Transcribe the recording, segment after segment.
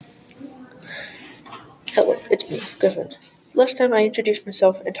Hello, it's me, Griffin. Last time I introduced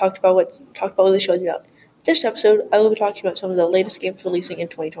myself and talked about what the show is about. This episode, I will be talking about some of the latest games releasing in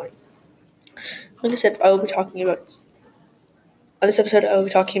 2020. Like I said, on this episode, I will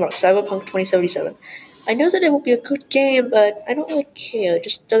be talking about Cyberpunk 2077. I know that it will be a good game, but I don't really care. It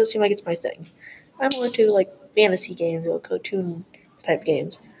just doesn't seem like it's my thing. I'm more into fantasy games or cartoon type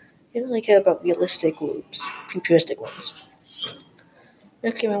games. I don't really care about realistic or futuristic ones.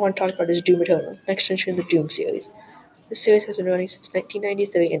 Next game I want to talk about is Doom Eternal, next entry in the Doom series. This series has been running since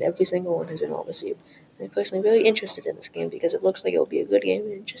 1993, and every single one has been well received. I'm personally very interested in this game because it looks like it will be a good game,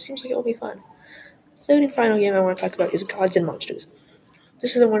 and it just seems like it will be fun. The third and final game I want to talk about is Gods and Monsters.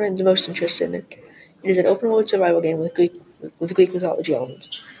 This is the one I'm the most interested in. It is an open-world survival game with Greek mythology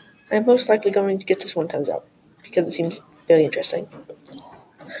elements. I am most likely going to get this one comes out because it seems very interesting.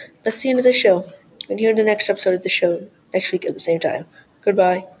 That's the end of the show, and hear the next episode of the show next week at the same time. Goodbye.